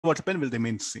water pen will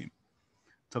remain same.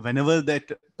 So whenever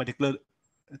that particular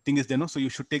thing is there, no, so you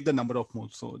should take the number of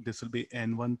moles. So this will be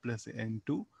N1 plus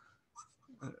N2,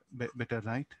 better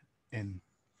right, N.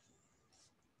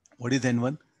 What is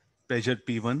N1? Pressure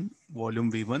P1,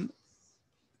 volume V1,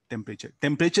 temperature.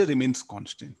 Temperature remains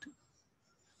constant.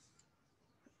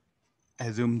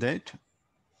 Assume that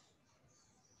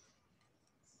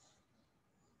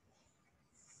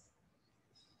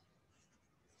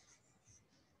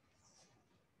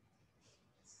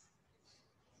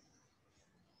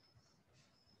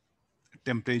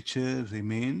temperature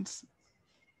remains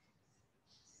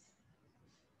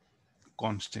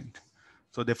constant.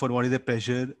 So therefore, what is the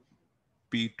pressure?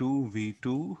 P2,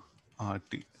 V2,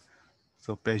 RT.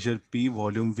 So pressure P,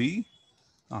 volume V,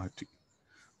 RT.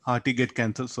 RT get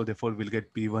cancelled. So therefore, we'll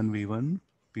get P1, V1,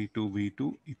 P2,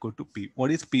 V2 equal to P.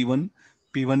 What is P1?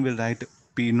 P1 will write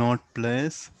P0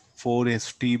 plus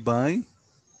 4ST by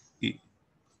E.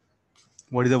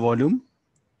 What is the volume?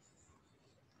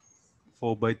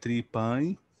 4 by 3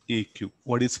 pi A cube.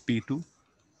 What is P2?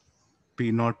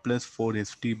 P0 plus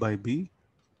 4ST by B.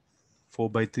 4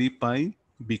 by 3 pi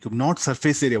B cube. Not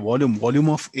surface area, volume. Volume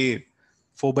of air.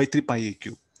 4 by 3 pi A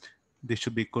cube. This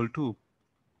should be equal to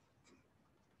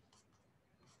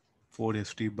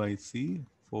 4ST by C.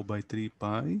 4 by 3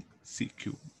 pi C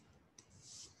cube.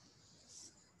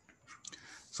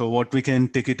 So what we can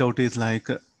take it out is like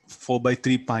 4 by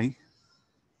 3 pi,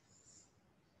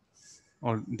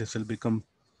 or this will become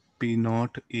P0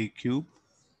 A cube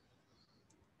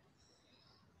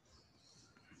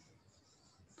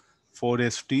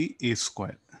 4ST A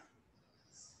square.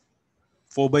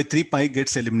 4 by 3 pi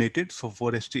gets eliminated, so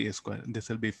 4ST A square. This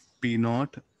will be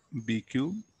P0 B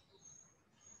cube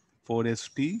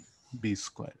 4ST B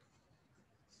square.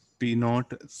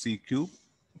 P0 C cube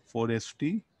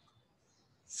 4ST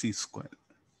C square.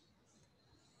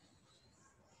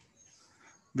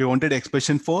 We wanted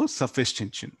expression for surface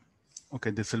tension.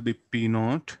 Okay, this will be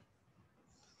P0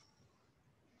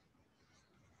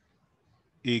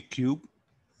 A cube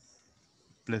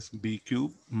plus B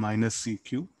cube minus C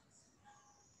cube.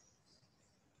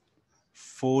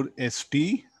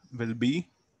 4ST will be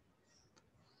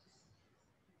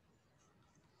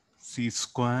C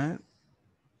square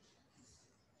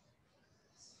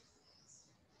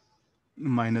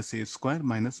minus A square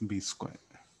minus B square.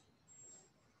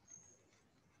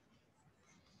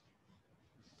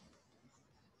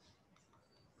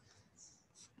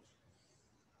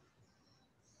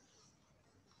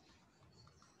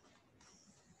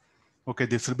 Okay,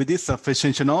 this will be the surface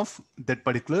tension of that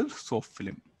particular soap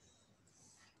film.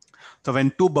 So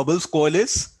when two bubbles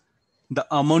coalesce, the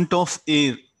amount of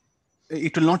air,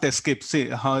 it will not escape. Say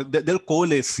they'll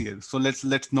coalesce here. So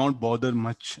let's not bother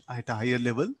much at a higher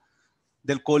level.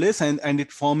 They'll coalesce and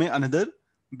it form another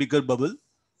bigger bubble.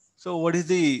 So what is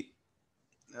the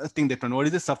thing that one? What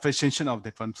is the surface tension of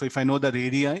that one? So if I know the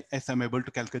radii, as I'm able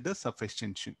to calculate the surface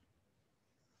tension.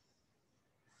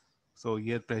 So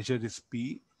here pressure is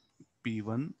P,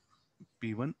 P1,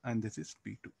 P1, and this is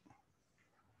P2.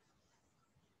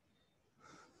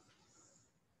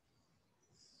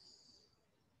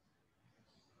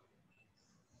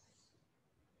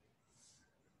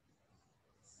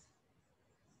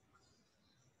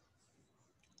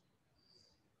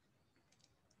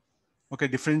 Okay,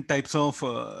 different types of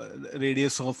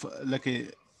radius of like a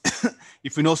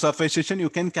if you know surface tension, you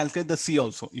can calculate the C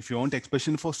also. If you want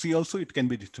expression for C also, it can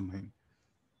be determined.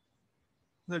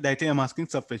 The data I'm asking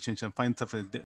surface tension, find surface.